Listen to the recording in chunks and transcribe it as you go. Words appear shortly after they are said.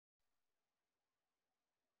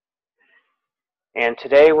And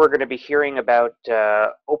today we're going to be hearing about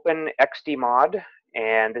Open XDMoD,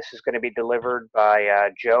 and this is going to be delivered by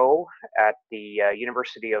Joe at the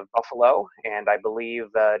University of Buffalo, and I believe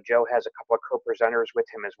Joe has a couple of co-presenters with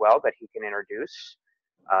him as well that he can introduce.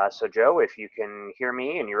 So Joe, if you can hear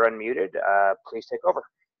me and you're unmuted, please take over.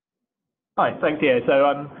 Hi, thanks. Yeah, so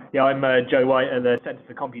I'm Joe White at the Center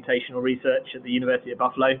for Computational Research at the University of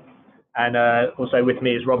Buffalo, and also with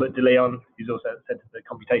me is Robert DeLeon, who's also at the Center for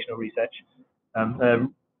Computational Research.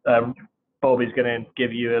 Bob is going to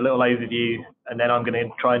give you a little overview, and then I'm going to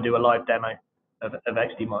try and do a live demo of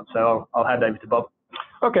XDMoD. So I'll hand over to Bob.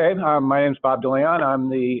 Okay, my name is Bob DeLeon. I'm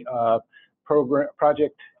the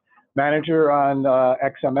project manager on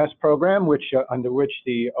XMS program, under which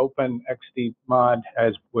the Open XDMoD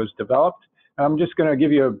was developed. I'm just going to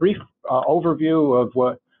give you a brief overview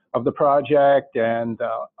of the project and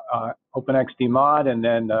Open XDMoD, and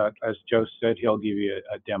then as Joe said, he'll give you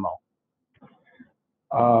a demo.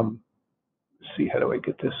 Let's see, how do I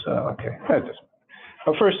get this? Okay,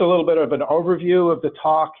 first a little bit of an overview of the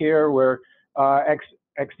talk here, where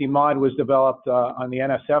XDMoD was developed on the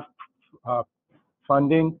NSF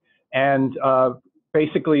funding. And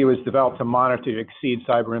basically, it was developed to monitor to exceed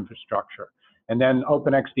cyber infrastructure. And then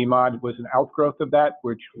Open XDMoD was an outgrowth of that,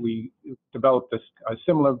 which we developed a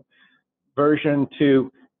similar version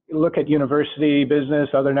to look at university, business,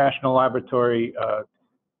 other national laboratory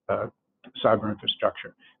cyber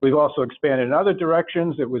infrastructure. We've also expanded in other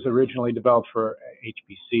directions. It was originally developed for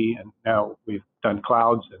HPC, and now we've done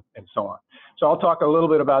clouds and so on. So I'll talk a little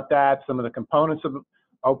bit about that, some of the components of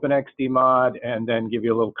Open XDMoD, and then give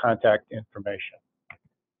you a little contact information.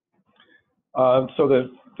 So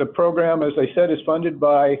the program, as I said, is funded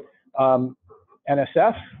by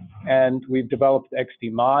NSF, and we've developed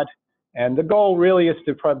XDMoD. And the goal really is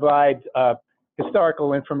to provide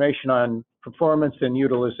historical information on performance and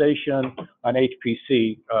utilization on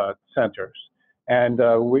HPC centers. And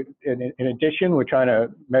in addition, we're trying to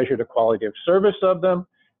measure the quality of service of them,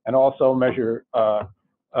 and also measure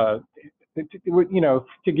to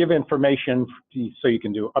give information so you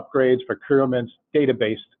can do upgrades, procurements,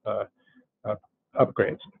 database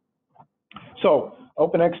upgrades. So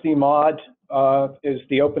Open XDMoD is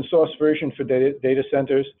the open source version for data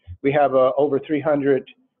centers. We have over 300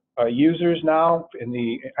 users now in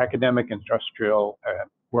the academic industrial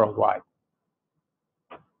worldwide.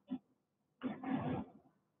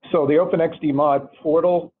 So the Open XDMoD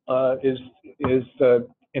portal is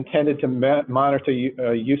intended to monitor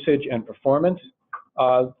usage and performance.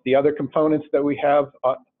 The other components that we have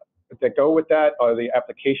that go with that are the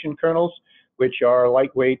application kernels, which are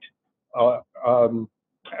lightweight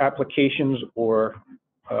applications or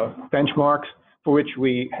benchmarks for which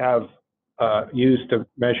we have used to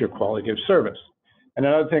measure quality of service. And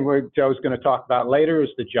another thing Joe's going to talk about later is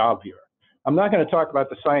the job viewer. I'm not going to talk about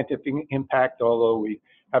the scientific impact, although we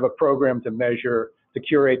have a program to measure, to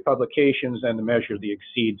curate publications and to measure the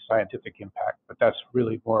exceed scientific impact, but that's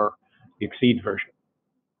really more the exceed version.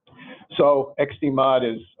 So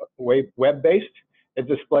XDMoD is web-based. It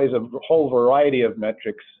displays a whole variety of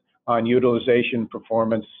metrics on utilization,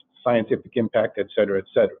 performance, scientific impact, et cetera, et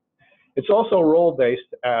cetera. It's also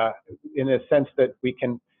role-based in a sense that you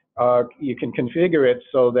can configure it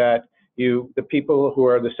so that the people who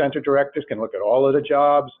are the center directors can look at all of the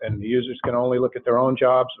jobs, and the users can only look at their own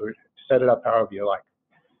jobs, or set it up however you like.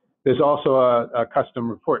 There's also a custom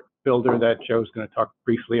report builder that Joe's going to talk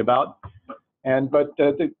briefly about. But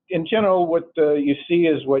in general, what you see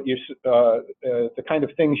is the kind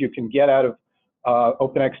of things you can get out of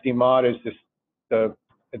Open XDMoD is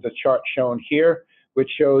the chart shown here, which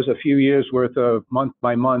shows a few years worth of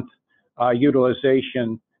month-by-month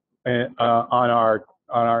utilization on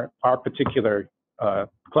our particular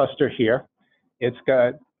cluster here. It's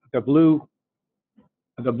got the blue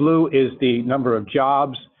is the number of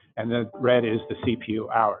jobs, and the red is the CPU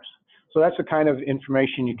hours. So that's the kind of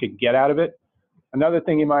information you could get out of it. Another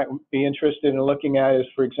thing you might be interested in looking at is,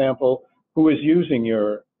 for example, who is using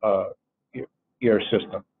your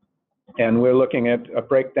system. And we're looking at a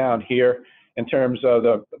breakdown here in terms of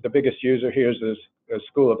the biggest user here is the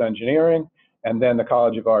School of Engineering, and then the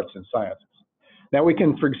College of Arts and Sciences. Now we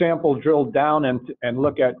can, for example, drill down and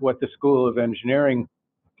look at what the School of Engineering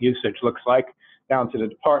usage looks like down to the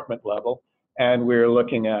department level. And we're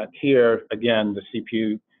looking at here, again, the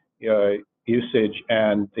CPU usage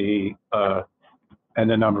and the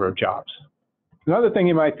number of jobs. Another thing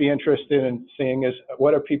you might be interested in seeing is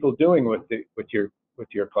what are people doing with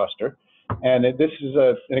your cluster. And this is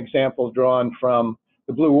an example drawn from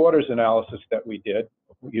the Blue Waters analysis that we did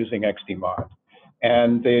using XDMoD.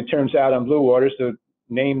 And it turns out on Blue Waters, the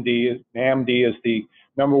NAMD is the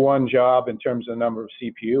number one job in terms of number of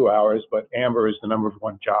CPU hours, but Amber is the number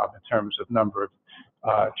one job in terms of number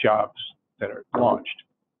of jobs that are launched.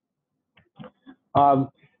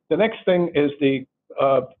 The next thing is the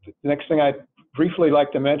next thing I'd briefly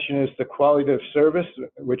like to mention is the quality of service,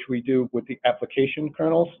 which we do with the application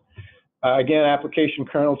kernels. Again, application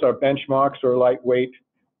kernels are benchmarks or lightweight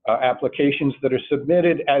applications that are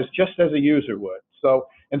submitted just as a user would. So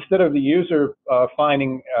instead of the user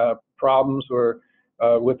finding problems or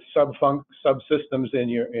with subsystems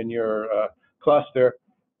in your cluster,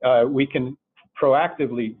 we can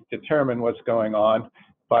proactively determine what's going on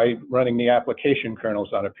by running the application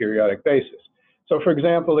kernels on a periodic basis. So for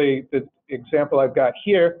example, the example I've got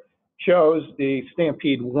here shows the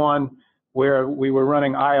Stampede 1, where we were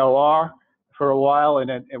running IOR for a while, and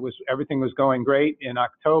everything was going great in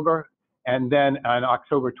October, and then on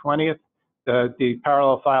October 20th, the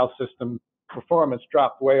parallel file system performance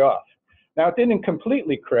dropped way off. Now, it didn't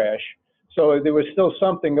completely crash, so there was still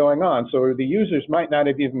something going on. So the users might not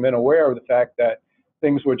have even been aware of the fact that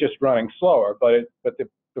things were just running slower, but the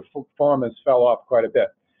performance fell off quite a bit.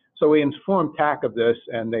 So we informed TAC of this,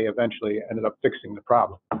 and they eventually ended up fixing the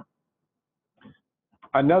problem.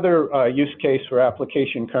 Another use case for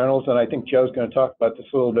application kernels, and I think Joe's going to talk about this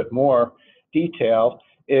a little bit more detail,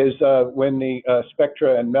 is when the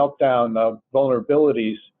Spectra and Meltdown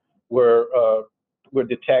vulnerabilities were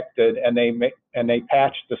detected, and they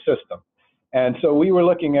patched the system. And so we were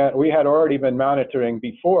looking at, we had already been monitoring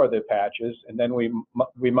before the patches, and then we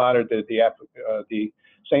monitored the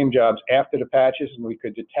same jobs after the patches, and we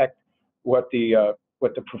could detect what the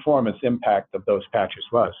performance impact of those patches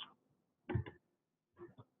was.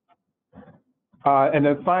 And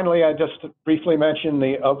then finally, I just briefly mentioned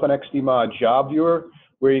the Open XDMoD job viewer,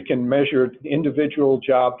 where you can measure individual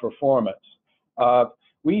job performance.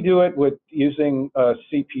 We do it with using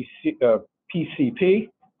PCP,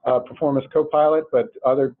 Performance Copilot, but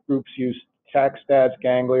other groups use TAC-STATS,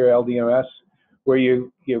 Ganglia, LDMS, where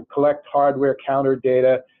you collect hardware counter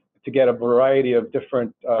data to get a variety of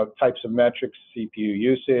different types of metrics: CPU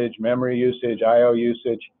usage, memory usage, I/O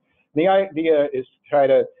usage. The idea is to try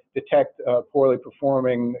to detect poorly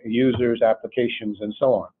performing users, applications, and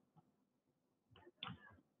so on.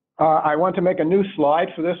 I want to make a new slide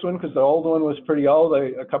for this one because the old one was pretty old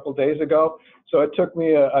a couple days ago. So it took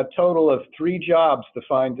me a total of 3 jobs to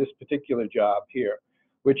find this particular job here,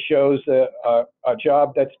 which shows a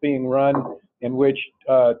job that's being run in which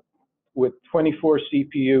with 24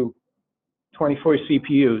 CPUs.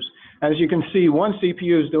 As you can see, one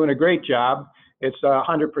CPU is doing a great job. It's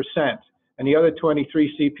 100%. And the other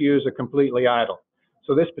 23 CPUs are completely idle.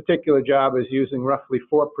 So this particular job is using roughly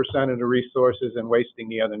 4% of the resources and wasting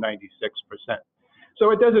the other 96%. So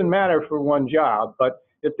it doesn't matter for one job, but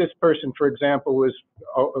if this person, for example, was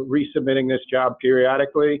resubmitting this job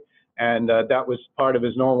periodically, and that was part of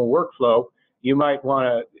his normal workflow, you might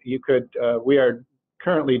want to, we are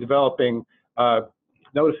currently developing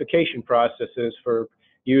notification processes for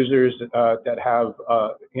users that have,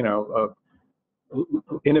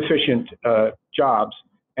 inefficient jobs,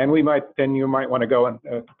 and you might want to go and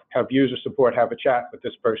have user support have a chat with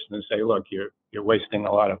this person and say, look, you're wasting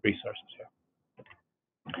a lot of resources here.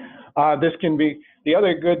 This can be the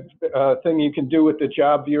other good thing you can do with the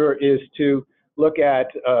job viewer is to look at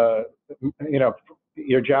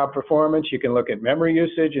your job performance. You can look at memory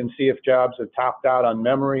usage and see if jobs have topped out on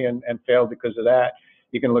memory and failed because of that.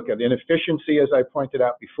 You can look at inefficiency, as I pointed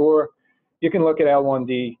out before. You can look at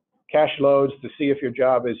L1D cache loads to see if your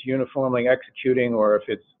job is uniformly executing or if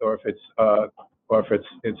it's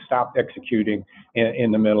stopped executing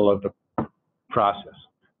in the middle of the process.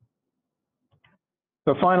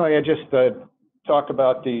 So finally, I just talk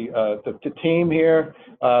about the team here,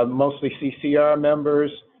 mostly CCR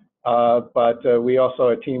members, but we also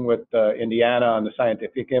a team with Indiana on the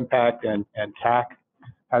scientific impact, and TAC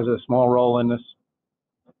has a small role in this.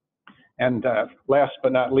 And last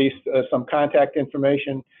but not least, some contact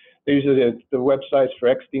information. These are the websites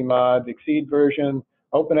for XDMoD, the Exceed version,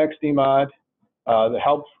 Open XDMoD, the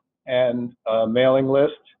help and mailing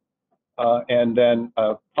list. And then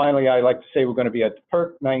finally, I like to say we're going to be at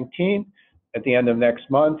PERC 19 at the end of next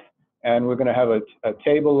month, and we're going to have a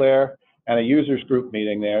table there and a users group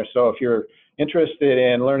meeting there. So if you're interested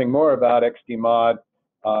in learning more about XDMoD,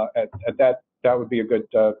 that would be a good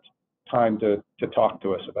time to talk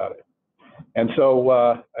to us about it. And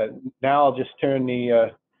so now I'll just turn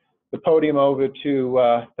the podium over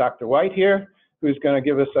to Dr. White here, who's going to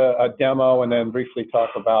give us a demo and then briefly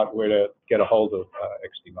talk about where to get a hold of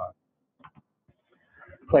XDMoD.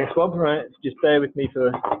 Thanks, Bob. Right, just bear with me for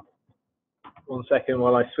 1 second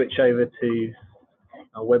while I switch over to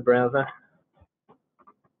our web browser.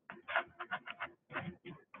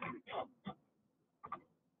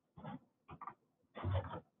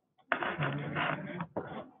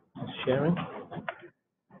 sharing.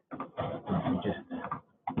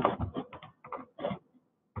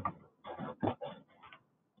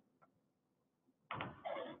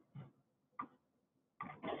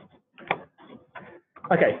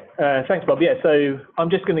 Okay, thanks, Bob. Yeah, so I'm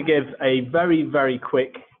just going to give a very, very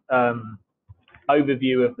quick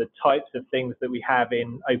overview of the types of things that we have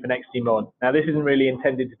in Open XDMoD. Now, this isn't really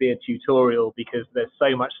intended to be a tutorial because there's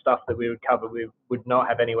so much stuff that we would cover, we would not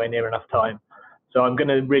have anywhere near enough time. So I'm going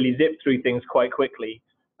to really zip through things quite quickly.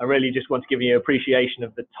 I really just want to give you an appreciation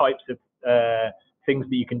of the types of things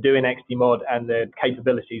that you can do in XDMoD and the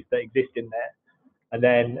capabilities that exist in there. And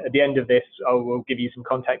then at the end of this, I will give you some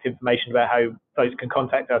contact information about how folks can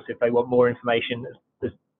contact us if they want more information.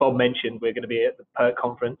 As Bob mentioned, we're going to be at the PERT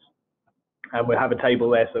conference, and we'll have a table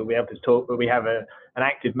there so we'll be able to talk, but we have an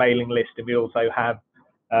active mailing list, and we also have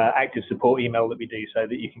active support email that we do so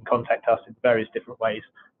that you can contact us in various different ways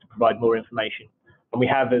to provide more information. And we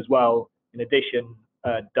have as well, in addition,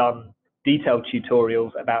 done detailed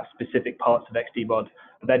tutorials about specific parts of XDMoD.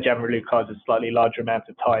 That generally requires a slightly larger amount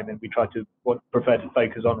of time, and we prefer to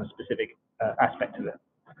focus on a specific aspect of it.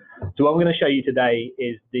 So what I'm going to show you today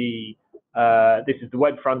is this is the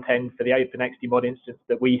web front end for the Open XDMoD instance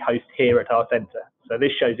that we host here at our center. So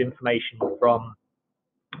this shows information from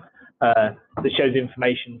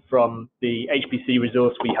the HPC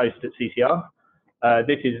resource we host at CCR.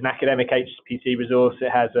 This is an academic HPC resource.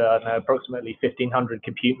 It has approximately 1,500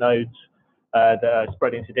 compute nodes that are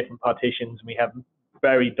spread into different partitions. We have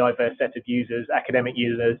very diverse set of users, academic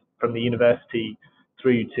users from the university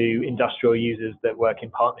through to industrial users that work in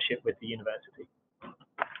partnership with the university.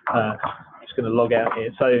 I'm just going to log out here.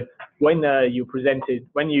 So when you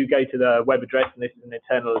go to the web address, and this is an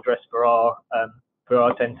internal address for our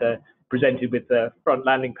center, presented with the front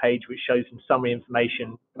landing page, which shows some summary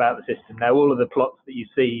information about the system. Now, all of the plots that you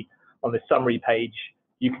see on the summary page,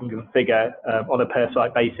 you can configure on a per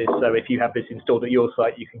site basis. So if you have this installed at your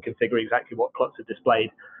site, you can configure exactly what plots are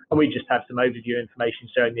displayed. And we just have some overview information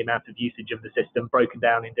showing the amount of usage of the system broken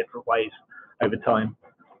down in different ways over time.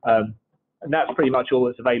 And that's pretty much all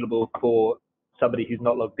that's available for somebody who's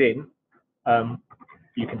not logged in.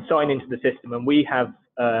 You can sign into the system, and we have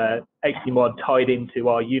XDMoD tied into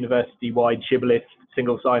our university-wide shibboleth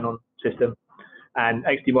single sign-on system. And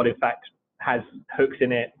XDMoD, in fact, has hooks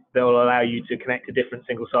in it that will allow you to connect to different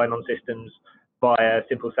single sign-on systems via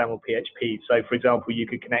simple SAML PHP. So, for example, you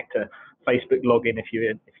could connect to Facebook login if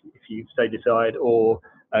you so decide, or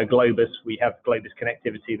Globus. We have Globus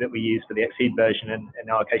connectivity that we use for the Xseed version, and in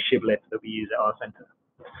our case, Shibboleth that we use at our center.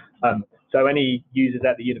 So any users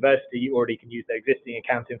at the university already can use their existing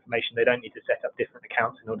account information. They don't need to set up different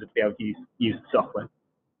accounts in order to be able to use the software.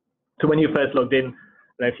 So when you're first logged in, I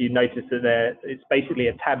don't know if you noticed that it's basically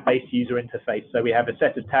a tab-based user interface. So we have a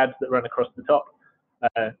set of tabs that run across the top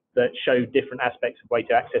that show different aspects of way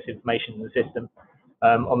to access information in the system.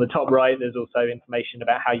 On the top right, there's also information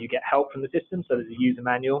about how you get help from the system. So there's a user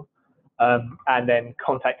manual and then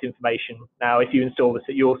contact information. Now, if you install this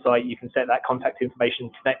at your site, you can set that contact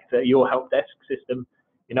information to connect to your help desk system.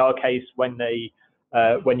 In our case, when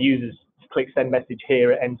users click send message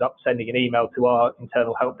here, it ends up sending an email to our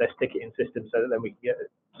internal help desk ticketing system, so that then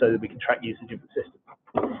we can track usage of the system.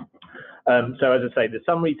 So as I say, the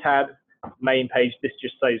summary tab, main page, this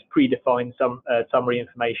just shows predefined summary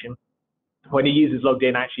information. When a user's logged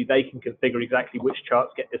in, actually they can configure exactly which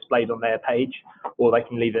charts get displayed on their page, or they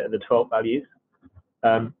can leave it at the default values.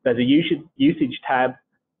 There's a usage tab,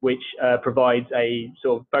 which provides a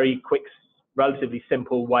sort of very quick, relatively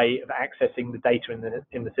simple way of accessing the data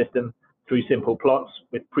in the system through simple plots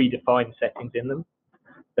with predefined settings in them.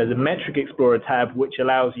 There's a metric explorer tab, which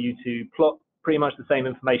allows you to plot pretty much the same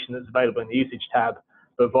information that's available in the usage tab,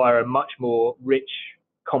 but via a much more rich,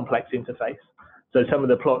 complex interface. So some of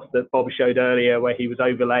the plots that Bob showed earlier, where he was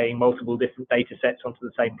overlaying multiple different data sets onto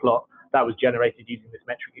the same plot, that was generated using this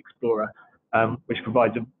metric explorer, which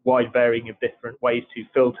provides a wide varying of different ways to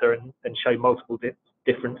filter and show multiple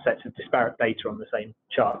different sets of disparate data on the same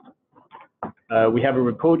chart. We have a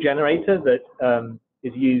report generator that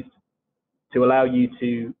is used to allow you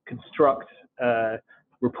to construct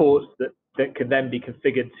reports that can then be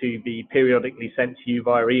configured to be periodically sent to you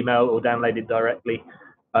via email or downloaded directly.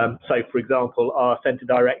 So, for example, our center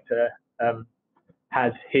director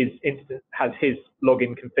has his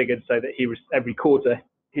login configured so that every quarter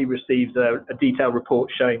he receives a detailed report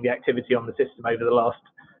showing the activity on the system over the last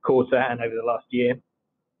quarter and over the last year.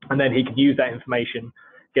 And then he can use that information,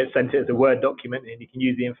 get sent it as a Word document, and he can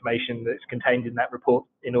use the information that's contained in that report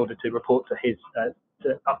in order to report to his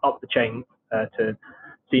up the chain to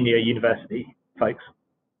senior university folks.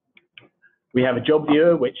 We have a job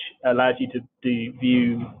viewer, which allows you to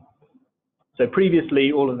view So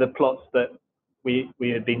previously, all of the plots that we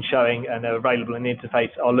had been showing and are available in the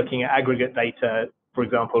interface are looking at aggregate data, for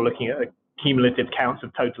example, looking at cumulative counts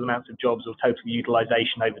of total amounts of jobs or total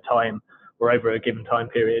utilization over time or over a given time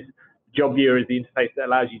period. Job Viewer is the interface that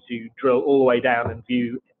allows you to drill all the way down and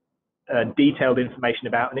view detailed information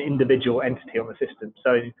about an individual entity on the system.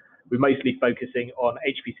 So we're mostly focusing on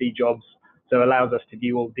HPC jobs, so it allows us to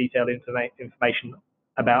view all detailed information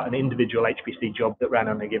about an individual HPC job that ran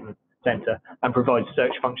on a given center and provides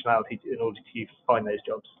search functionality in order to find those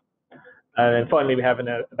jobs. And then finally, we have an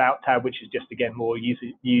About tab, which is just, again, more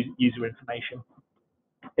user information.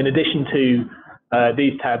 In addition to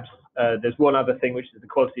these tabs, there's one other thing, which is the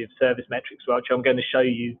quality of service metrics, which I'm going to show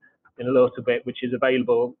you in a little bit, which is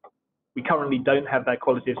available. We currently don't have that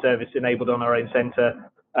quality of service enabled on our own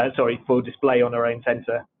center, for display on our own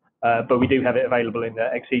center, but we do have it available in the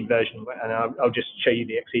Exceed version, and I'll just show you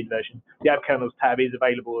the Exceed version. The App Kernels tab is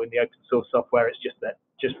available in the open source software. It's just that,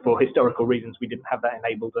 just for historical reasons, we didn't have that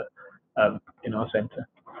enabled in our center.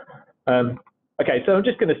 Okay, so I'm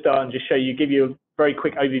just going to start and just give you a very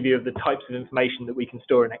quick overview of the types of information that we can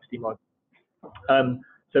store in XDMoD.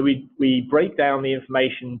 So we break down the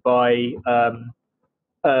information by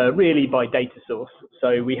really by data source.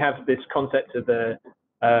 So we have this concept of the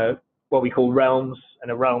what we call realms,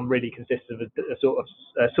 and a realm really consists of a sort of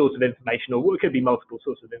source of information, or it could be multiple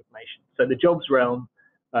sources of information. So the jobs realm,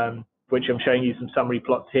 which I'm showing you some summary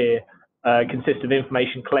plots here, consists of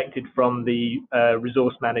information collected from the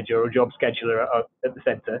resource manager or job scheduler at the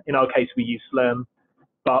center. In our case, we use Slurm,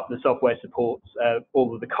 but the software supports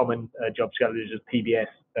all of the common job schedulers as PBS,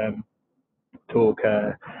 Talk,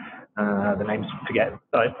 the names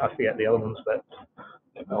I forget the other ones, but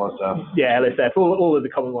LSF. Yeah, LSF. All of the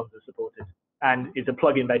common ones are supported, and it's a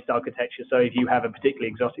plugin-based architecture. So if you have a particularly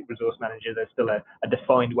exotic resource manager, there's still a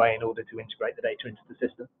defined way in order to integrate the data into the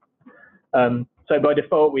system. So by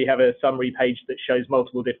default, we have a summary page that shows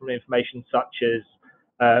multiple different information, such as,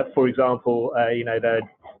 for example, the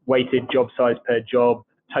weighted job size per job,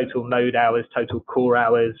 total node hours, total core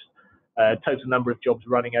hours, total number of jobs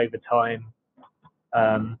running over time,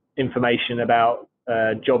 information about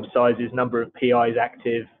job sizes, number of PIs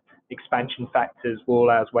active, expansion factors, wall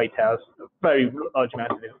hours, wait hours, a very large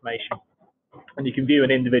amount of information. And you can view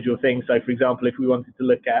an individual thing. So for example, if we wanted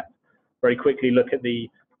to very quickly look at the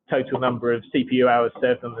total number of CPU hours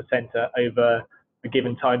served on the center over a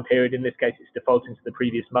given time period, in this case, it's defaulting to the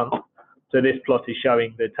previous month. So this plot is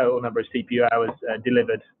showing the total number of CPU hours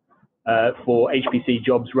delivered for HPC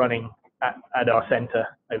jobs running at our center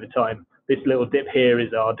over time. This little dip here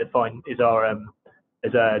is our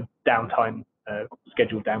downtime,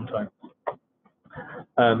 scheduled downtime.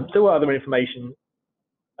 So what other information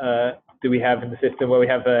do we have in the system? Well,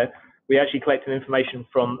 we actually collected information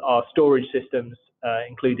from our storage systems,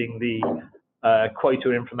 including the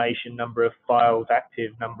quota information, number of files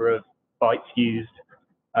active, number of bytes used,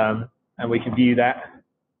 and we can view that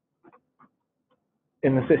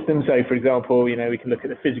in the system. So for example, we can look at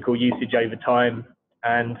the physical usage over time,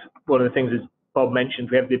 and one of the things, as Bob mentioned,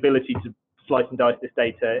 we have the ability to slice and dice this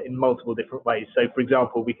data in multiple different ways. So for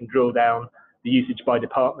example, we can drill down the usage by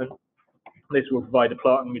department. This will provide a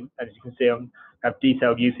plot, and as you can see, I have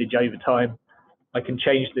detailed usage over time. I can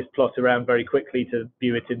change this plot around very quickly to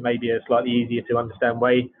view it in maybe a slightly easier to understand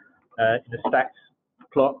way in a stacked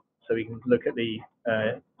plot. So we can look at the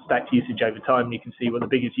stacked usage over time, and you can see what the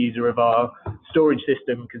biggest user of our storage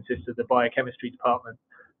system consists of the biochemistry department.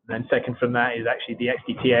 And then second from that is actually the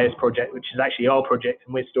XDTAS project, which is actually our project,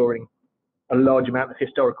 and we're storing a large amount of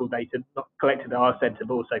historical data, not collected at our center,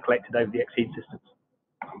 but also collected over the Exceed systems.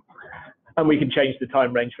 And we can change the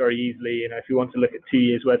time range very easily. If you want to look at 2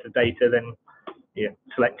 years worth of data, then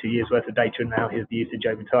select 2 years worth of data, and now here's the usage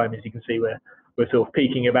over time. As you can see, we're sort of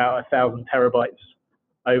peaking about 1,000 terabytes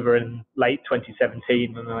over in late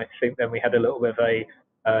 2017, and I think then we had a little bit of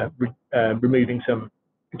a removing some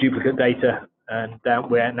duplicate data, and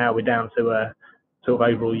we're down to a sort of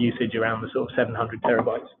overall usage around the sort of 700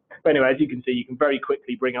 terabytes. But anyway, as you can see, you can very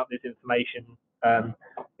quickly bring up this information.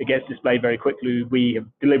 It gets displayed very quickly. We have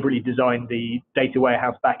deliberately designed the data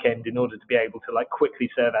warehouse backend in order to be able to quickly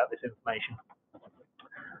serve out this information.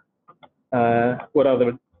 What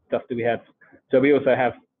other stuff do we have? So we also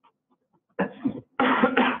have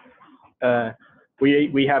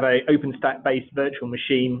we have a OpenStack-based virtual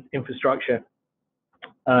machine infrastructure,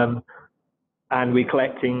 and we're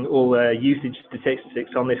collecting all the usage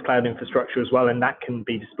statistics on this cloud infrastructure as well, and that can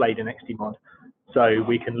be displayed in XDMoD. So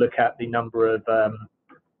we can look at the number of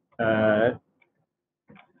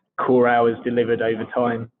core hours delivered over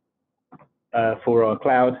time for our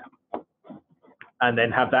cloud, and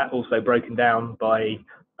then have that also broken down by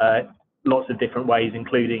lots of different ways,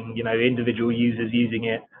 including individual users using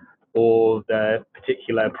it, or the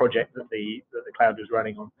particular project that the cloud was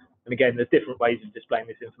running on. And again, there's different ways of displaying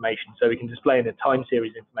this information. So we can display in a time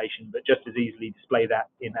series information, but just as easily display that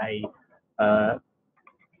in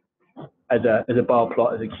as a bar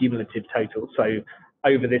plot, as a cumulative total. So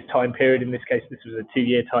over this time period, in this case, this was a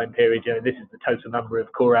 2-year time period, this is the total number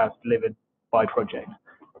of core hours delivered by project.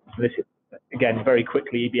 So this, again, very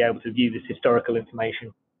quickly be able to view this historical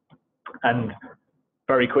information and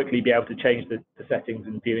very quickly be able to change the settings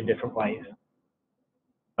and view in different ways.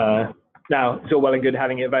 Now, it's all well and good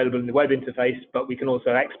having it available in the web interface, but we can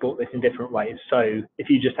also export this in different ways. So if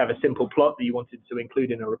you just have a simple plot that you wanted to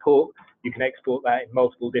include in a report, you can export that in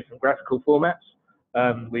multiple different graphical formats.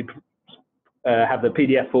 We have the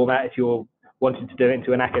PDF format if you're wanting to do it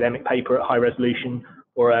into an academic paper at high resolution,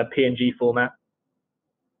 or a PNG format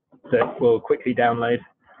that will quickly download.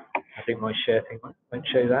 I think my share thing won't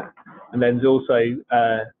show that. And then there's also,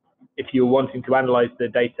 if you're wanting to analyze the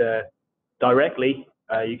data directly,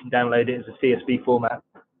 you can download it as a CSV format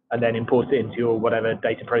and then import it into your whatever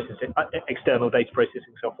data processing, external data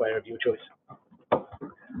processing software of your choice.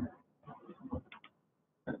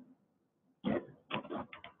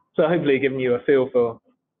 So hopefully giving you a feel for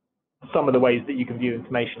some of the ways that you can view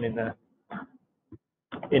information in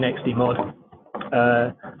XDMoD.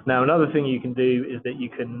 Now, another thing you can do is that you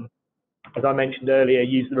can, as I mentioned earlier,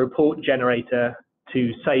 use the report generator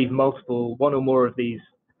to save one or more of these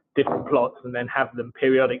different plots and then have them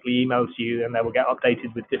periodically emailed to you, and they will get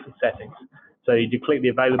updated with different settings. So you do click the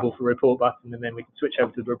available for report button, and then we can switch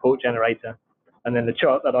over to the report generator. And then the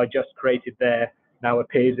chart that I just created there now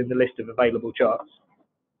appears in the list of available charts.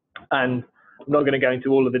 And I'm not going to go into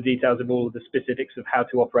all of the details of all of the specifics of how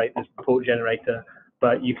to operate this report generator,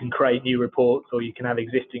 but you can create new reports, or you can have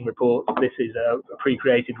existing reports. This is a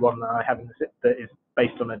pre-created one that I have that is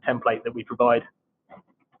based on a template that we provide.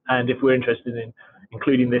 And if we're interested in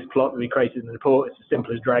including this plot that we created in the report, it's as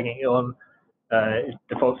simple as dragging it on. It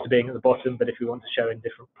defaults to being at the bottom, but if we want to show in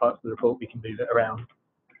different parts of the report, we can move it around.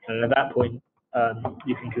 And at that point,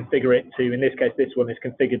 you can configure it to, in this case, this one is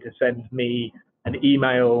configured to send me an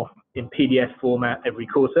email in PDF format every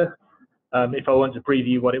quarter. If I want to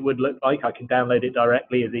preview what it would look like, I can download it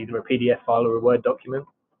directly as either a PDF file or a Word document,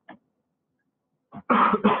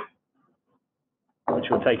 which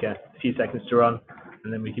will take a few seconds to run,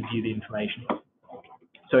 and then we can view the information.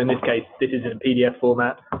 So in this case, this is in a PDF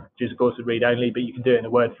format, which is of course a read only, but you can do it in a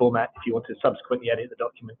Word format if you want to subsequently edit the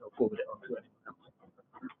document or forward it on to anyone else.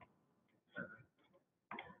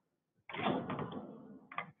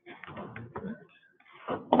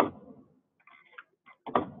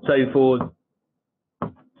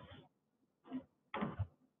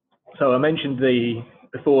 So I mentioned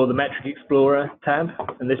before the Metric Explorer tab,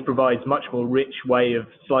 and this provides a much more rich way of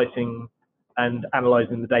slicing and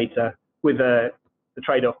analyzing the data, with the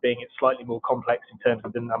trade-off being it's slightly more complex in terms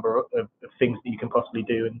of the number of things that you can possibly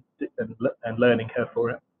do and learning curve for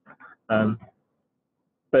it.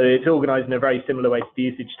 But it's organized in a very similar way to the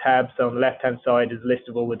usage tab. So on the left-hand side is a list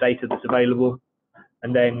of all the data that's available.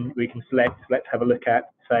 And then we can select, let's have a look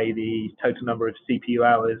at, say, the total number of CPU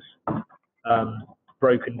hours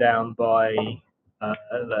broken down by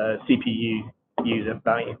the CPU user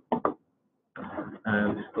value.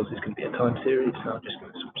 And of course, it's going to be a time series, so I'm just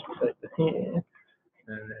going to switch this over here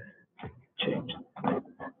and change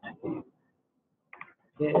to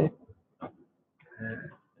here.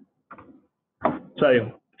 So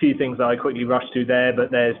a few things that I quickly rushed through there, but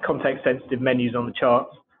there's context-sensitive menus on the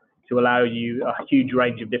charts to allow you a huge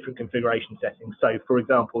range of different configuration settings. So, for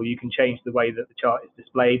example, you can change the way that the chart is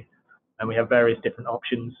displayed, and we have various different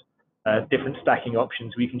options, different stacking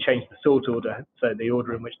options. We can change the sort order, so the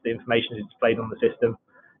order in which the information is displayed on the system.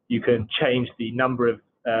 You can change the number of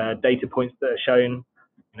data points that are shown.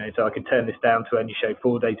 So I could turn this down to only show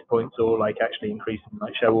 4 data points, or like actually increase and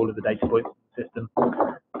like show all of the data points in the system.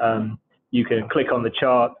 You can click on the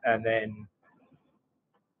chart and then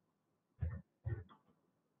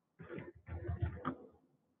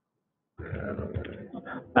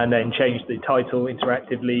change the title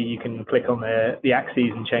interactively. You can click on the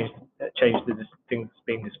axes and change the things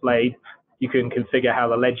being displayed. You can configure how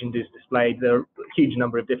the legend is displayed. There are a huge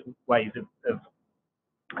number of different ways of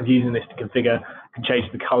using this to configure. You can change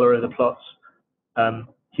the color of the plots.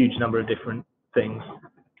 Huge number of different things.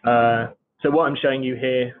 So what I'm showing you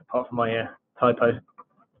here, apart from my typo,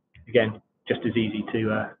 again, just as easy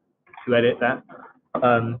to edit that.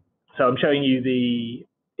 So I'm showing you the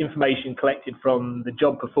information collected from the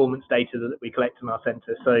job performance data that we collect from our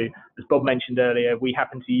center. So as Bob mentioned earlier, we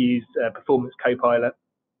happen to use Performance Copilot,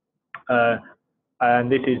 and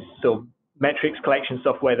this is sort of metrics collection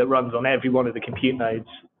software that runs on every one of the compute nodes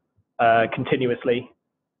continuously.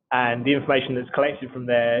 And the information that's collected from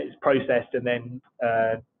there is processed and then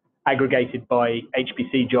aggregated by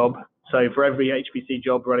HPC job. So for every HPC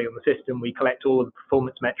job running on the system, we collect all of the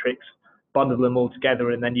performance metrics, bundle them all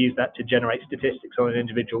together, and then use that to generate statistics on an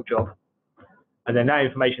individual job. And then that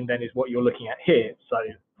information then is what you're looking at here. So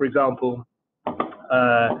for example,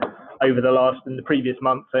 over the previous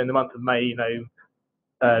month, so in the month of May,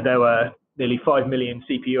 there were nearly 5 million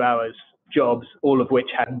CPU hours jobs, all of which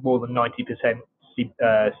had more than 90%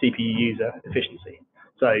 CPU user efficiency.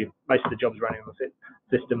 So most of the jobs running on the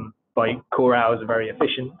system by core hours are very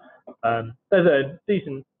efficient. There's a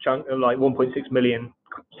decent chunk of like 1.6 million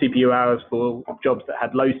CPU hours for jobs that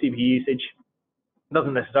had low CPU usage. It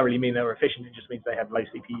doesn't necessarily mean they were efficient, it just means they had low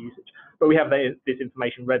CPU usage. But we have this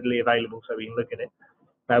information readily available so we can look at it.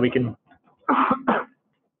 Now we can,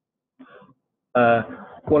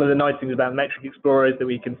 one of the nice things about Metric Explorer is that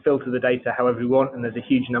we can filter the data however we want, and there's a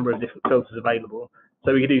huge number of different filters available.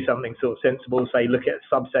 So we can do something sort of sensible, say look at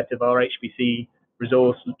a subset of our HPC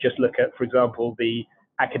resource, just look at, for example, the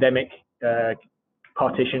academic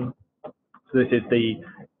partition. So this is these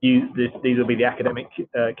will be the academic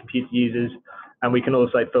computer users, and we can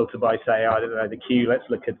also filter by, say, I don't know, the queue. Let's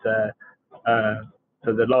look at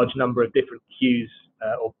so the large number of different queues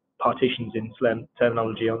or partitions in SLAM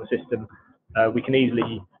terminology on the system. We can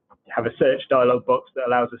easily have a search dialog box that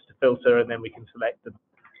allows us to filter, and then we can select them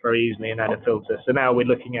very easily and add a filter. So now we're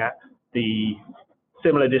looking at the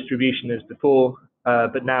similar distribution as before,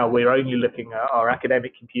 but now we're only looking at our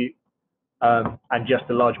academic compute and just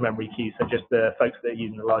the large memory queue, so just the folks that are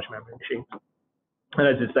using the large memory machines. And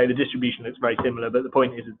as I say, the distribution looks very similar, but the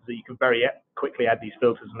point is that you can very quickly add these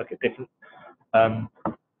filters and look at different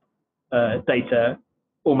data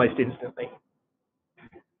almost instantly.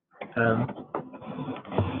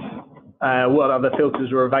 What other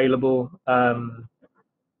filters are available?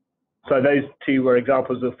 So those two were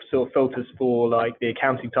examples of sort of filters for like the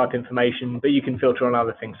accounting type information, but you can filter on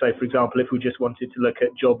other things. So for example, if we just wanted to look at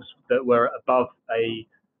jobs that were above a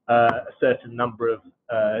certain number of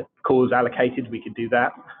cores allocated, we could do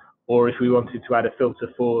that. Or if we wanted to add a filter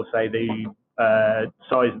for, say, the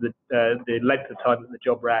size of the length of time that the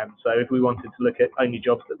job ran. So if we wanted to look at only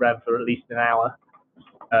jobs that ran for at least an hour,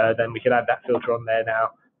 then we could add that filter on there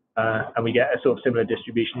now, and we get a sort of similar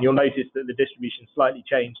distribution. You'll notice that the distribution slightly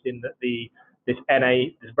changed in that this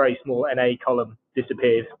very small NA column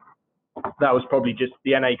disappeared. That was probably just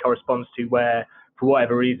the NA corresponds to where, for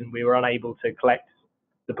whatever reason, we were unable to collect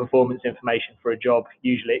the performance information for a job.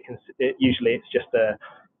 Usually it's just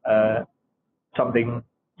something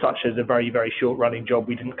such as a very, very short running job.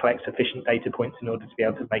 We didn't collect sufficient data points in order to be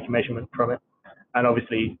able to make a measurement from it. And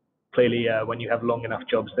obviously, clearly, when you have long enough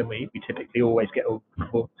jobs, then we typically always get all the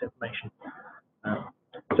performance information.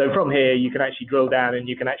 So from here, you can actually drill down and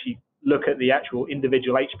you can actually look at the actual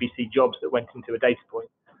individual HPC jobs that went into a data point.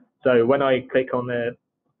 So when I click on the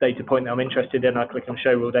data point that I'm interested in, I click on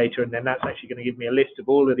show raw data, and then that's actually going to give me a list of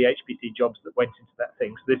all of the HPC jobs that went into that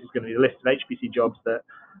thing. So this is going to be a list of HPC jobs that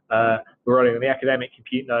were running on the academic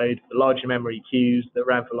compute node, the larger memory queues that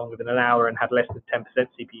ran for longer than an hour and had less than 10%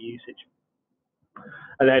 CPU usage.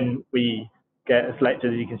 And then we get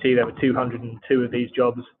selected, as you can see, there were 202 of these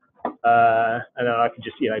jobs, and then I can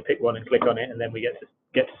just pick one and click on it, and then we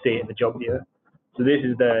get to see it in the job viewer. So this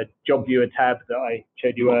is the job viewer tab that I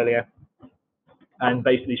showed you earlier, and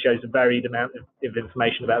basically shows a varied amount of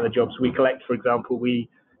information about the jobs. We collect, for example, we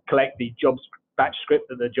collect the jobs batch script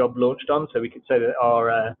that the job launched on, so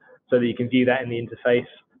that you can view that in the interface.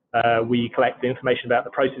 We collect the information about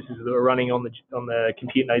the processes that were running on the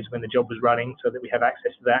compute nodes when the job was running, so that we have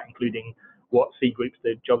access to that, including what C groups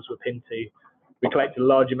the jobs were pinned to. We collect a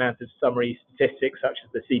large amount of summary statistics, such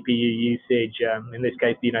as the CPU usage. In this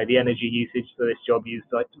case, the energy usage for this job used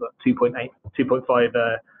like 2.5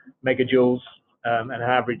 megajoules, and an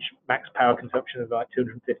average max power consumption of like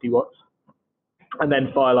 250 watts. And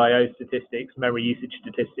then file I/O statistics, memory usage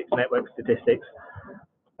statistics, network statistics.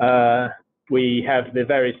 We have the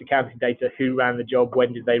various accounting data: who ran the job,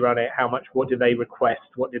 when did they run it, how much, what did they request,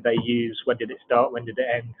 what did they use, when did it start, when did it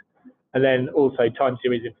end, and then also time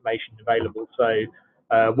series information available. So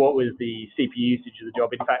what was the CPU usage of the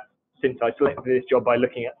job? In fact, since I selected this job by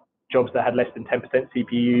looking at jobs that had less than 10%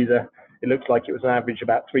 CPU user, it looks like it was an average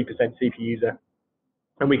about 3% CPU user.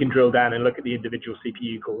 And we can drill down and look at the individual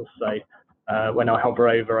CPU cores. So when I hover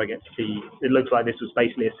over, I get to see, it looks like this was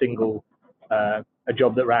basically a single, a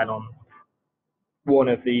job that ran on one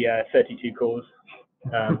of the 32 cores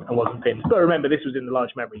and wasn't pinned. But remember, this was in the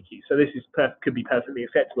large memory queue. So this is could be perfectly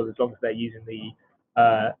acceptable as long as they're using the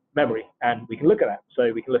memory, and we can look at that.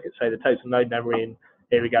 So we can look at, say, the total node memory, and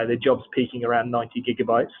here we go, the job's peaking around 90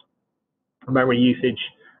 gigabytes of memory usage,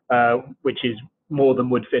 which is more than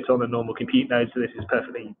would fit on a normal compute node. So this is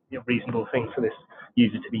perfectly reasonable thing for this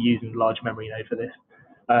user to be using a large memory node for this.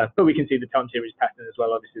 But we can see the time series pattern as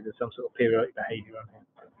well. Obviously, there's some sort of periodic behavior on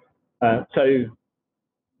here. So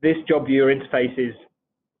this job viewer interface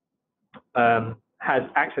has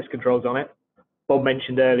access controls on it. Bob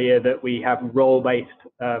mentioned earlier that we have role-based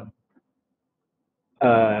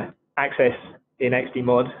access in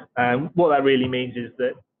XDMoD. What that really means is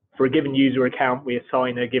that for a given user account, we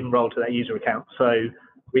assign a given role to that user account. So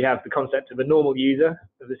we have the concept of a normal user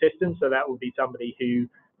of the system. So that would be somebody who,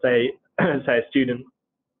 say a student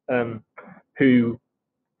who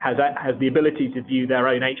has the ability to view their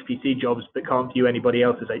own HPC jobs but can't view anybody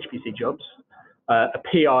else's HPC jobs. A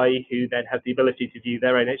PI who then has the ability to view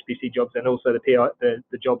their own HPC jobs and also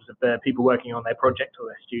the jobs of the people working on their project or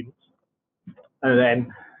their students. And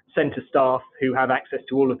then center staff who have access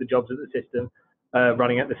to all of the jobs of the system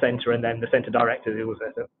running at the center, and then the center director who also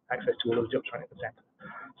has access to all of the jobs running at the center.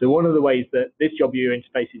 So one of the ways that this job viewer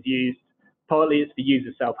interface is used, partly it's for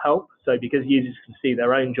user self-help. So because users can see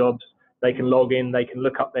their own jobs, they can log in, they can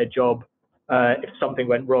look up their job. If something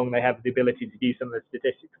went wrong, they have the ability to view some of the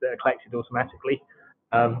statistics that are collected automatically.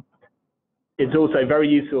 It's also very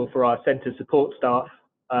useful for our center support staff.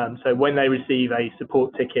 So when they receive a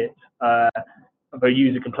support ticket of a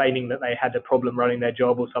user complaining that they had a problem running their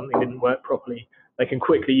job or something didn't work properly, they can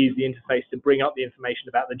quickly use the interface to bring up the information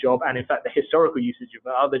about the job and, in fact, the historical usage of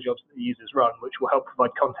other jobs that the users run, which will help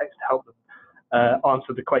provide context to help them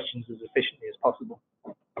answer the questions as efficiently as possible.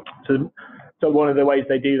 So one of the ways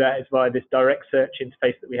they do that is via this direct search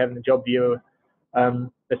interface that we have in the job viewer.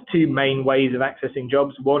 There's two main ways of accessing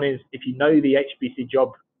jobs. One is if you know the HPC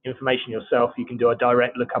job information yourself, you can do a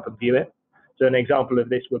direct lookup and view it. So an example of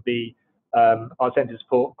this would be our center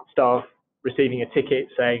support staff receiving a ticket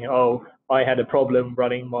saying, oh, I had a problem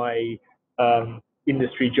running my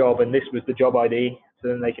industry job and this was the job ID. So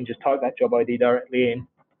then they can just type that job ID directly in.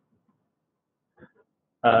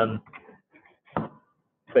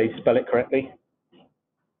 If they spell it correctly.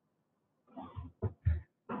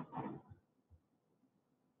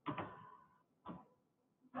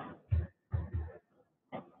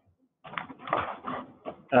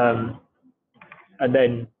 And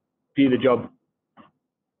then view the job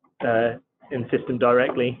in the system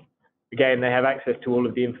directly. Again, they have access to all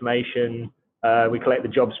of the information. We collect the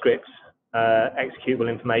job scripts, executable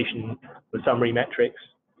information, the summary metrics.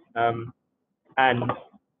 And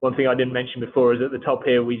one thing I didn't mention before is at the top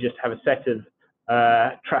here, we just have a set of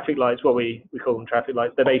traffic lights, what we call them traffic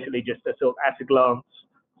lights. They're basically just a sort of at-a-glance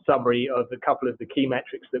summary of a couple of the key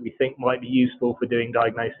metrics that we think might be useful for doing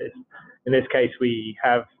diagnosis. In this case, we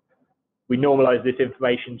normalize this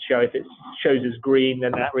information to show if it shows as green,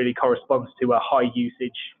 then that really corresponds to a high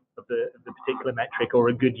usage of the particular metric or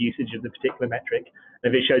a good usage of the particular metric.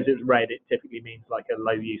 And if it shows as red, it typically means like a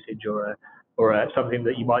low usage or something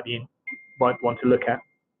that you might want to look at.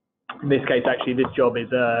 In this case, actually, this job is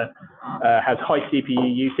has high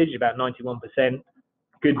CPU usage, about 91%,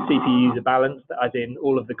 good CPU user balance, as in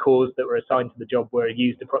all of the cores that were assigned to the job were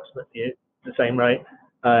used approximately at the same rate.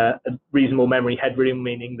 A reasonable memory headroom,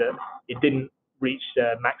 meaning that it didn't reach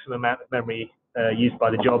the maximum amount of memory used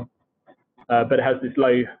by the job, but it has this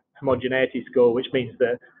low homogeneity score, which means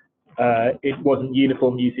that it wasn't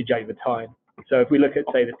uniform usage over time. So if we look at,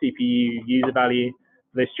 say, the CPU user value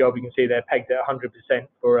for this job, you can see they're pegged at 100%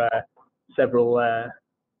 for several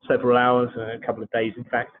hours, a couple of days, in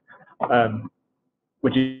fact.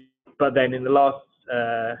 But then in the last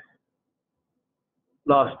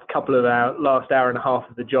hour and a half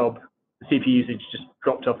of the job, the CPU usage just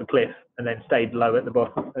dropped off a cliff and then stayed low at the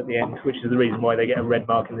bottom at the end, which is the reason why they get a red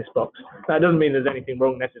mark in this box. Now, it doesn't mean there's anything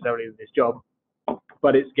wrong necessarily with this job,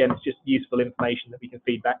 but it's just useful information that we can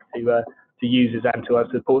feed back to users and to our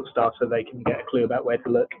support staff so they can get a clue about where to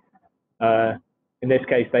look. In this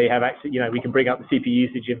case, they have access. We can bring up the CPU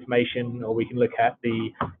usage information, or we can look at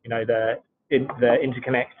the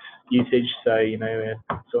interconnect usage. So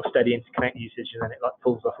sort of steady interconnect usage, and then it like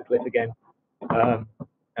falls off a cliff again.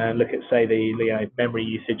 And look at, say, the memory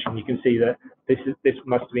usage, and you can see that this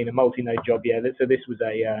must have been a multi-node job. Yeah, so this was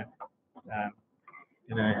a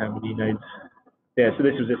how many nodes? Yeah, so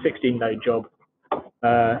this was a 16-node job,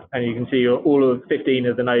 and you can see all of 15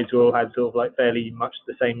 of the nodes all had sort of like fairly much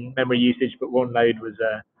the same memory usage, but one node was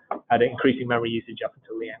had increasing memory usage up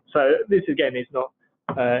until the end. So this again is not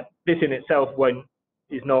this in itself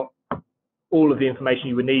is not all of the information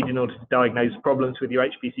you would need in order to diagnose problems with your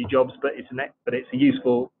HPC jobs, but it's a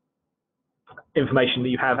useful information that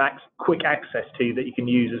you have quick access to that you can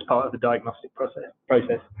use as part of the diagnostic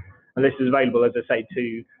process. And this is available, as I say,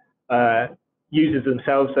 to users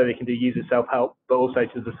themselves so they can do user self-help, but also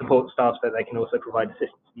to the support staff so they can also provide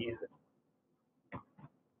assistance to users.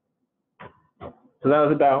 So that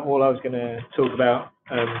was about all I was going to talk about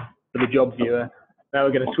for the job viewer. Now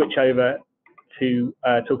we're going to switch over to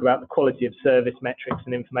talk about the quality of service metrics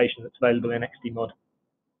and information that's available in XDMoD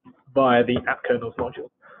via the app kernels module.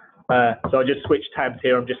 So I just switched tabs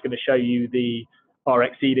here. I'm just going to show you the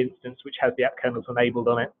RxSeed instance, which has the app kernels enabled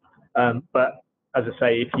on it. But as I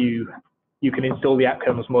say, if you can install the app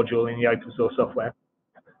kernels module in the open source software.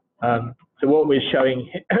 So what we're showing,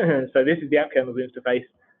 so this is the app kernels interface.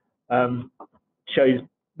 Shows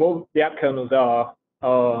what the app kernels are.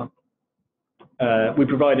 We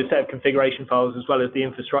provide a set of configuration files as well as the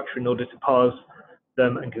infrastructure in order to parse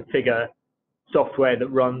them and configure software that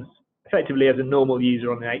runs effectively as a normal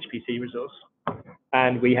user on an HPC resource.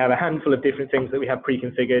 And we have a handful of different things that we have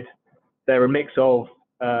pre-configured. They're a mix of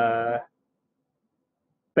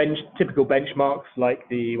typical benchmarks like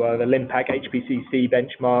the Limpac HPC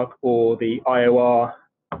benchmark or the IOR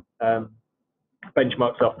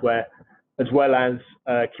benchmark software, as well as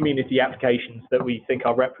community applications that we think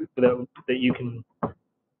are that you can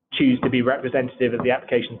choose to be representative of the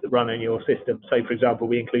applications that run on your system. So, for example,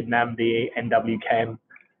 we include NAMD, NWChem,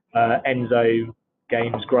 Enzo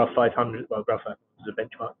Games, Graph 500. Well, Graph 500 is a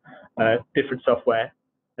benchmark. Different software,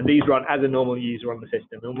 and these run as a normal user on the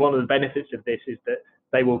system. And one of the benefits of this is that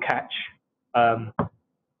they will catch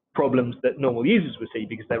problems that normal users will see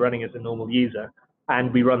because they're running as a normal user,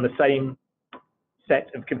 and we run the same set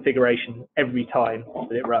of configuration every time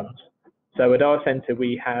that it runs. So at our center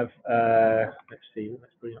we have, let's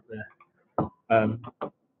bring up there.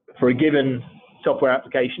 For a given software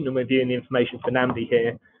application, and we're viewing the information for NAMD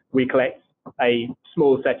here, we collect a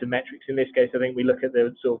small set of metrics. In this case, I think we look at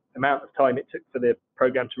the sort of amount of time it took for the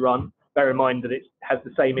program to run. Bear in mind that it has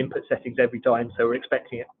the same input settings every time, so we're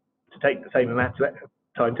expecting it to take the same amount of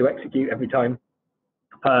time to execute every time.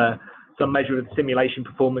 Some measure of the simulation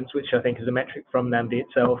performance, which I think is a metric from NAMD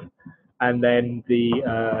itself, and then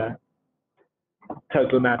the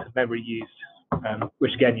total amount of memory used,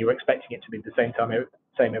 which again you're expecting it to be the same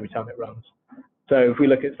every time it runs. So if we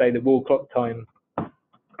look at, say, the wall clock time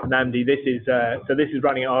NAMD, this is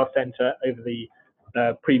running at our center over the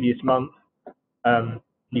previous month.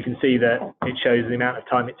 You can see that it shows the amount of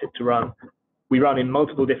time it took to run. We run in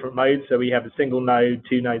multiple different modes, so we have a single node,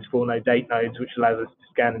 2 nodes, 4 nodes, 8 nodes, which allows us to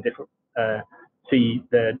scan the different, see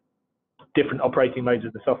the different operating modes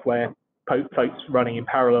of the software, folks running in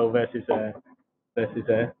parallel versus a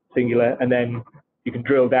singular, and then you can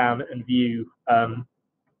drill down and view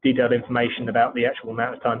detailed information about the actual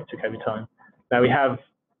amount of time it took over time. Now we have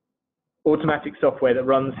automatic software that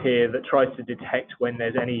runs here that tries to detect when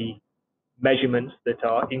there's any measurements that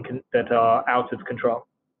are out of control.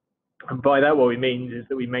 And by that, what we mean is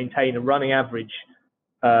that we maintain a running average.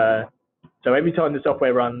 So every time the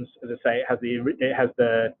software runs, as I say, it has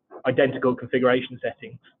the identical configuration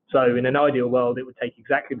settings. So in an ideal world, it would take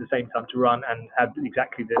exactly the same time to run and have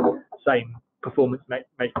exactly the same performance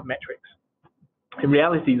metrics. In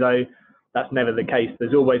reality, though, that's never the case.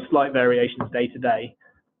 There's always slight variations day to day.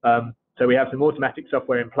 So we have some automatic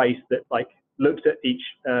software in place that looks at each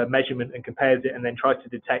measurement and compares it, and then tries to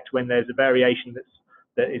detect when there's a variation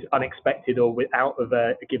that is unexpected or out of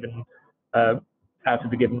a given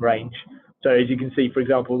range. So as you can see, for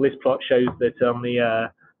example, this plot shows that on the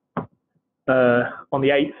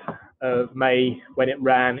 8th of May, when it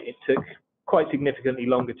ran, it took quite significantly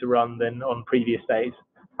longer to run than on previous days.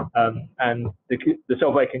 And the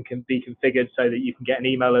software can be configured so that you can get an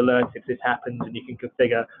email alert if this happens, and you can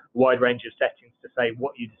configure a wide range of settings to say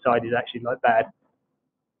what you decide is actually bad.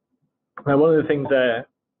 Now, one of the things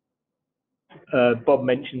Bob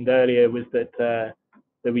mentioned earlier was that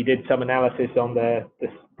we did some analysis on the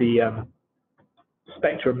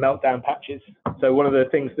Spectrum meltdown patches. So one of the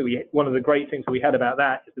great things that we had about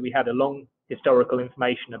that is that we had a long historical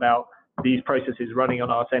information about these processes running on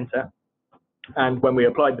our center. And when we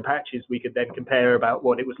applied the patches, we could then compare about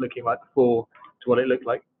what it was looking like before to what it looked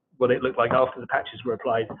like after the patches were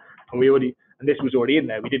applied. And this was already in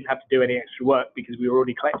there. We didn't have to do any extra work because we were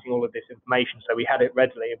already collecting all of this information. So we had it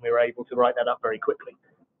readily, and we were able to write that up very quickly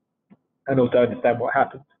and also understand what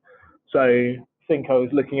happened. So I think I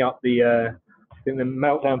was looking up the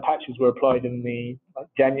meltdown patches were applied in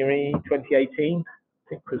January 2018. I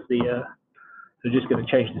think was the. So just going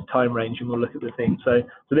to change this time range, and we'll look at the thing. So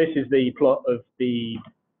this is the plot of the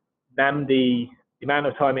NAMD, the amount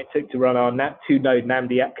of time it took to run our 2-node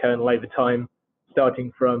NAMD app kernel over time,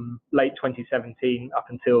 starting from late 2017 up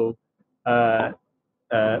until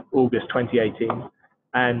August 2018.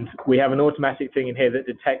 And we have an automatic thing in here that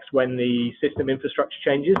detects when the system infrastructure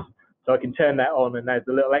changes. So I can turn that on, and there's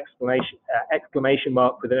a little exclamation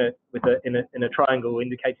mark in a triangle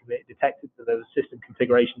indicating that it detected that there was a system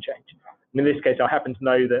configuration change. And in this case, I happen to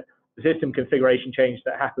know that the system configuration change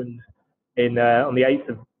that happened on the 8th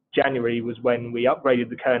of January was when we upgraded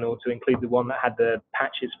the kernel to include the one that had the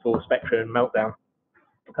patches for Spectra and Meltdown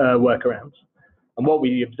workarounds. And what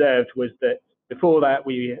we observed was that before that,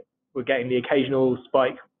 we were getting the occasional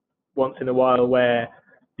spike once in a while where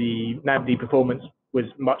the NAMD performance was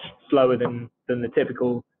much slower than the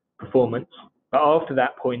typical performance. But after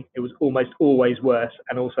that point, it was almost always worse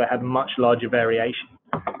and also had much larger variation.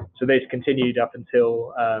 So this continued up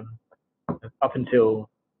until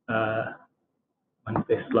when's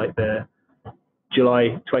this, like the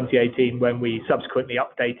July 2018, when we subsequently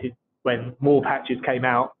updated when more patches came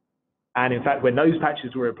out. And in fact, when those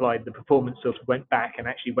patches were applied, the performance sort of went back and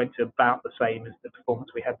actually went to about the same as the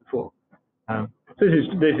performance we had before. So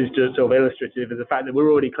this is just sort of illustrative of the fact that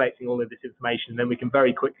we're already collecting all of this information, and then we can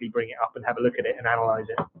very quickly bring it up and have a look at it and analyze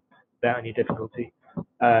it without any difficulty.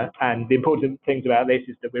 And the important things about this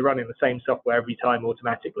is that we're running the same software every time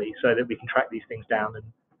automatically, so that we can track these things down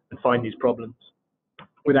and find these problems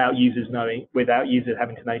without users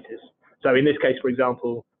having to notice. So in this case, for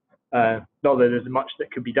example, not that there's much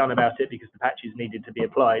that could be done about it because the patches needed to be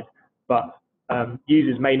applied, but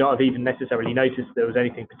users may not have even necessarily noticed there was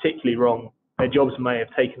anything particularly wrong. Their jobs may have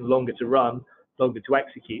taken longer to run, longer to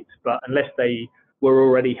execute, but unless they were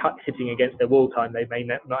already hitting against their wall time, they may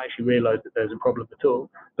not actually realize that there's a problem at all.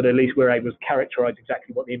 But at least we're able to characterize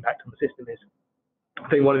exactly what the impact on the system is. I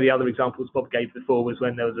think one of the other examples Bob gave before was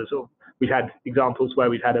when there was we've had examples where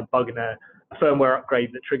we've had a bug in a firmware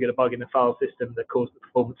upgrade that triggered a bug in the file system that caused the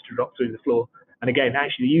performance to drop through the floor. And again,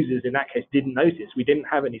 actually, the users in that case didn't notice. We didn't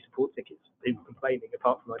have any support tickets, people complaining,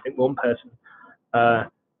 apart from, I think, one person.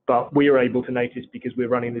 But we were able to notice because we're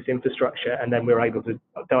running this infrastructure, and then we were able to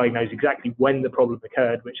diagnose exactly when the problem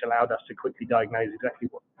occurred, which allowed us to quickly diagnose exactly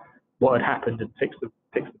what had happened and fix the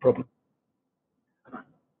problem.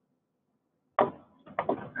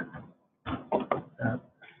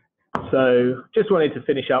 So just wanted to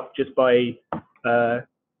finish up just by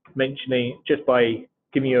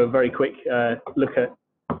giving you a very quick look at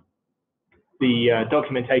the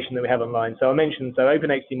documentation that we have online. So I mentioned, Open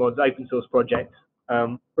XDMoD is an open source project.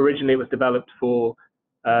 Originally, it was developed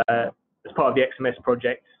as part of the XMS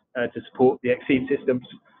project to support the Exceed systems,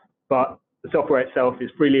 but the software itself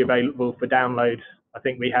is freely available for download. I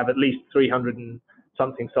think we have at least 300 and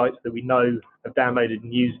something sites that we know have downloaded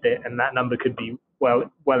and used it, and that number could be well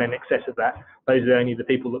in excess of that. Those are only the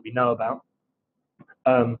people that we know about.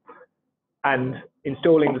 And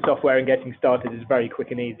installing the software and getting started is very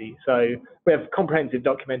quick and easy. So we have comprehensive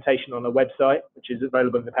documentation on the website, which is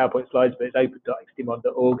available in the PowerPoint slides, but it's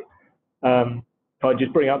open.xdmod.org. If I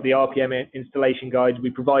just bring up the RPM installation guide,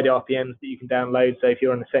 we provide RPMs that you can download. So if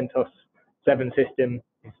you're on a CentOS 7 system,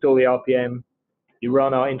 install the RPM, you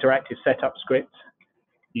run our interactive setup script,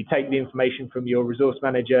 you take the information from your resource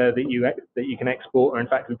manager that you can export, or in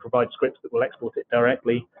fact, we provide scripts that will export it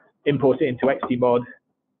directly, import it into XDMoD,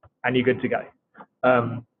 and you're good to go.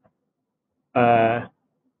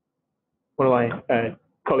 One of my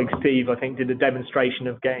colleagues, Steve, I think, did a demonstration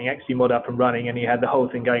of getting XDMoD up and running, and he had the whole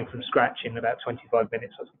thing going from scratch in about 25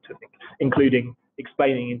 minutes, I think, including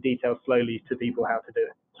explaining in detail slowly to people how to do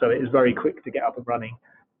it. So it is very quick to get up and running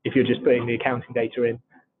if you're just putting the accounting data in.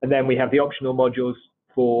 And then we have the optional modules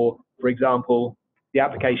for example, the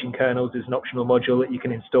application kernels is an optional module that you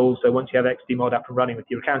can install. So once you have XDMoD up and running with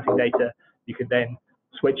your accounting data, you can then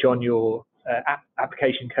switch on your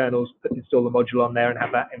application kernels, install the module on there and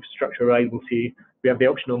have that infrastructure available to you. We have the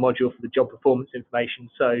optional module for the job performance information.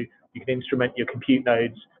 So you can instrument your compute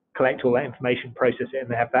nodes, collect all that information, process it,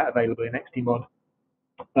 and have that available in XDMoD.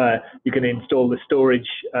 You can install the storage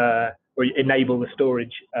or enable the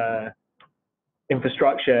storage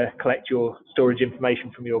infrastructure, collect your storage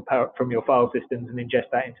information from your file systems and ingest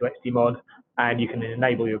that into XDMoD, and you can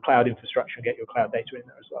enable your cloud infrastructure and get your cloud data in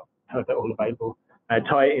there as well. Have that all available.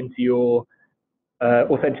 Tie it into your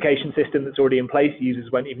authentication system that's already in place.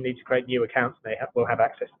 Users won't even need to create new accounts. They will have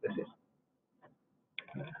access to the system.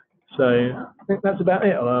 So I think that's about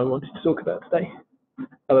it I wanted to talk about today.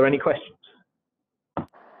 Are there any questions?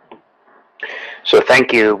 So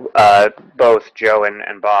thank you both Joe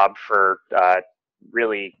and Bob for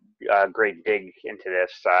really great dig into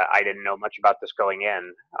this. I didn't know much about this going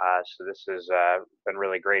in, so this has been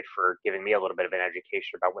really great for giving me a little bit of an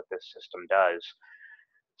education about what this system does.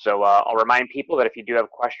 So I'll remind people that if you do have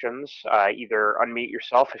questions, either unmute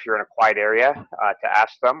yourself if you're in a quiet area to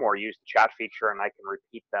ask them, or use the chat feature and I can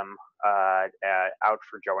repeat them out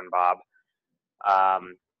for Joe and Bob.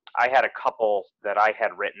 I had a couple that I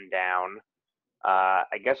had written down.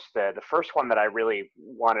 I guess the first one that I really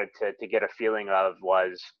wanted to get a feeling of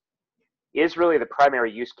was, is really the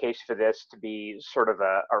primary use case for this to be sort of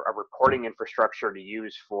a reporting infrastructure to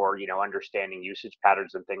use for, understanding usage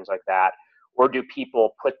patterns and things like that? Or do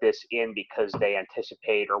people put this in because they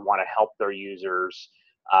anticipate or want to help their users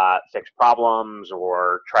fix problems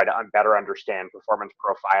or try to better understand performance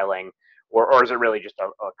profiling? Or is it really just a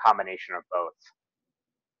combination of both?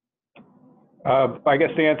 I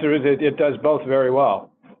guess the answer is it does both very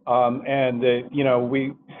well.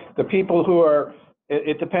 The people who are,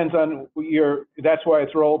 it depends on that's why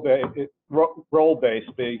it's role-based,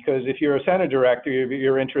 because if you're a center director,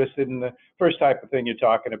 you're interested in the first type of thing you're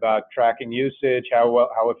talking about, tracking usage,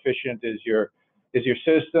 how efficient is your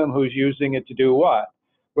system, who's using it to do what.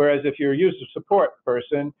 Whereas if you're a user support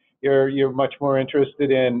person, you're much more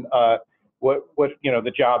interested in what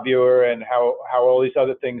the job viewer and how all these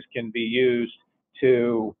other things can be used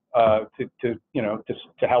to help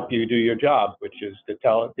you do your job, which is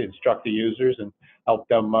to instruct the users and help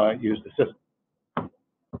them use the system.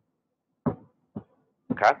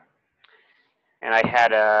 Okay. And I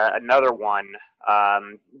had another one,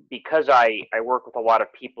 because I work with a lot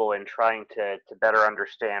of people in trying to better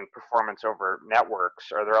understand performance over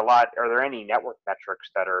networks. Are there any network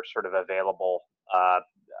metrics that are sort of available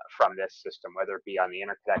from this system, whether it be on the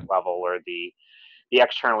interconnect level or the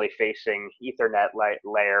externally facing Ethernet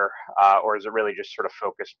layer, or is it really just sort of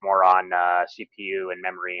focused more on CPU and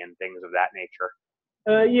memory and things of that nature?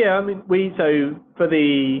 Yeah, I mean, with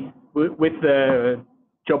the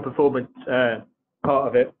job performance part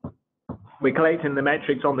of it, we're collecting the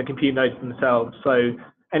metrics on the compute nodes themselves. So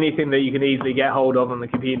anything that you can easily get hold of on the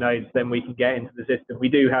compute nodes, then we can get into the system. We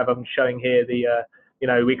do have, I'm showing here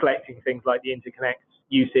we're collecting things like the interconnect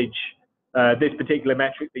usage. This particular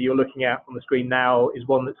metric that you're looking at on the screen now is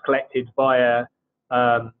one that's collected from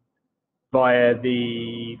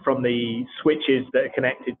the switches that are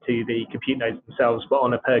connected to the compute nodes themselves, but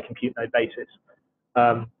on a per compute node basis.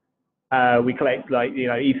 We collect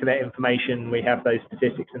Ethernet information. We have those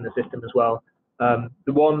statistics in the system as well.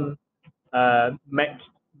 The one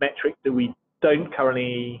metric that we don't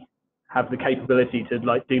currently have the capability to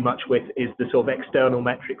do much with is the sort of external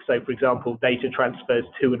metrics. So, for example, data transfers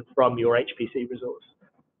to and from your HPC resource,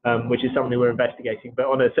 which is something we're investigating. But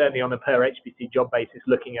certainly on a per HPC job basis,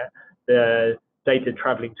 looking at the data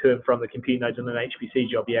traveling to and from the compute nodes on an HPC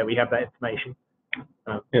job, yeah, we have that information.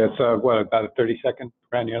 Yeah, so what, about a 30-second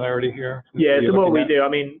granularity here? Yeah, so what we do,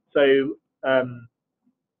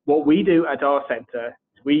 what we do at our center,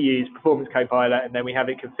 we use Performance Copilot, and then we have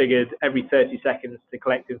it configured every 30 seconds to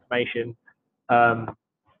collect information.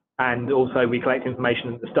 And also we collect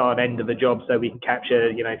information at the start and end of the job, so we can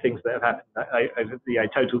capture, things that have happened over the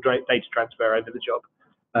total data transfer over the job.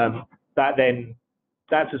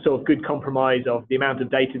 That's a sort of good compromise of the amount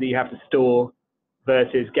of data that you have to store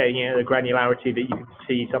versus getting it at a granularity that you can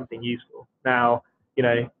see something useful. Now,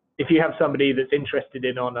 if you have somebody that's interested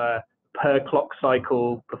on a per clock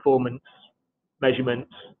cycle performance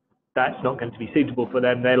measurements, that's not going to be suitable for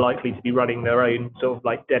them. They're likely to be running their own sort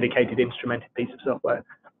of dedicated instrumented piece of software.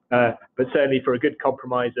 But certainly for a good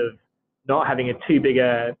compromise of not having a too big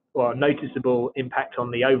or noticeable impact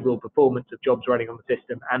on the overall performance of jobs running on the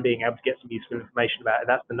system and being able to get some useful information about it,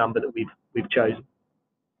 that's the number that we've chosen.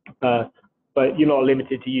 But you're not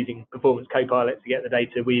limited to using Performance Copilot to get the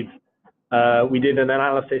data. We did an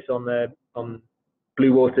analysis on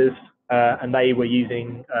Blue Waters, and they were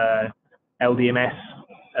using LDMS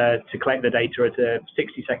to collect the data at a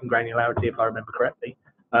 60-second granularity, if I remember correctly,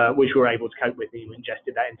 which we were able to cope with. We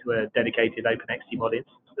ingested that into a dedicated Open XDMoD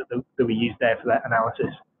instance that we used there for that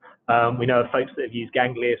analysis. We know of folks that have used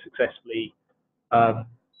Ganglia successfully,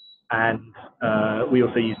 and we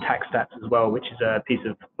also use TAC as well, which is a piece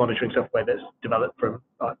of monitoring software that's developed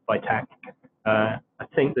by TAC. I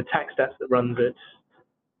think the TAC that runs at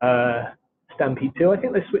Stampede 2, I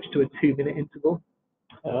think they switched to a 2-minute interval.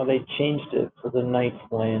 They changed it for the ninth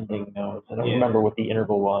landing nodes. I don't remember what the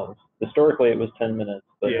interval was. Historically, it was 10 minutes,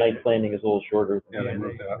 but ninth landing is a little shorter.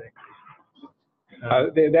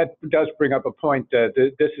 That does bring up a point that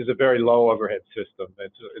this is a very low overhead system.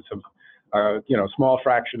 It's a small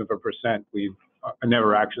fraction of a % we've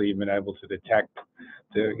never actually been able to detect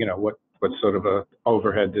what sort of a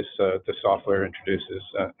overhead the software introduces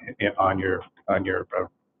on your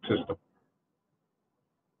system.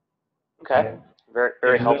 Okay,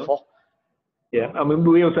 very helpful. Yeah, I mean,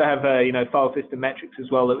 we also have you know, file system metrics as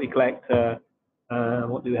well that we collect.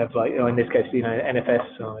 What do we have, like, in this case, you know,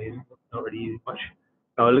 NFS, so it's not really used much.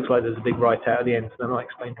 Oh, it looks like there's a big write-out at the end, so I might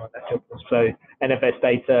explain what that helps us. So NFS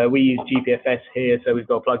data, we use GPFS here, so we've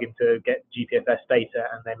got a plugin to get GPFS data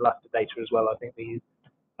and then Lustre data as well. I think we use,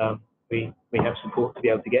 we have support to be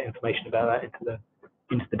able to get information about that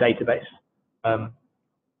into the database. All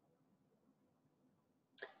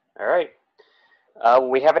right.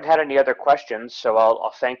 We haven't had any other questions, so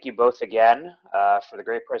I'll thank you both again for the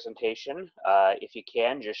great presentation. If you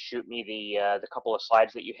can, just shoot me the couple of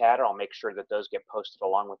slides that you had, and I'll make sure that those get posted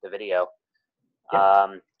along with the video.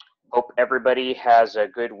 Yep. Hope everybody has a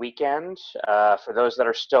good weekend. For those that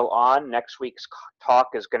are still on, next week's talk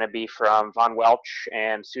is going to be from Von Welch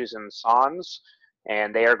and Susan Sans,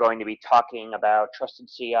 and they are going to be talking about Trusted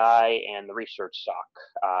CI and the Research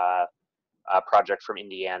Stock project from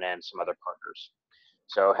Indiana and some other partners.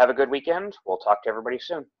 So have a good weekend. We'll talk to everybody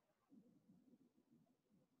soon.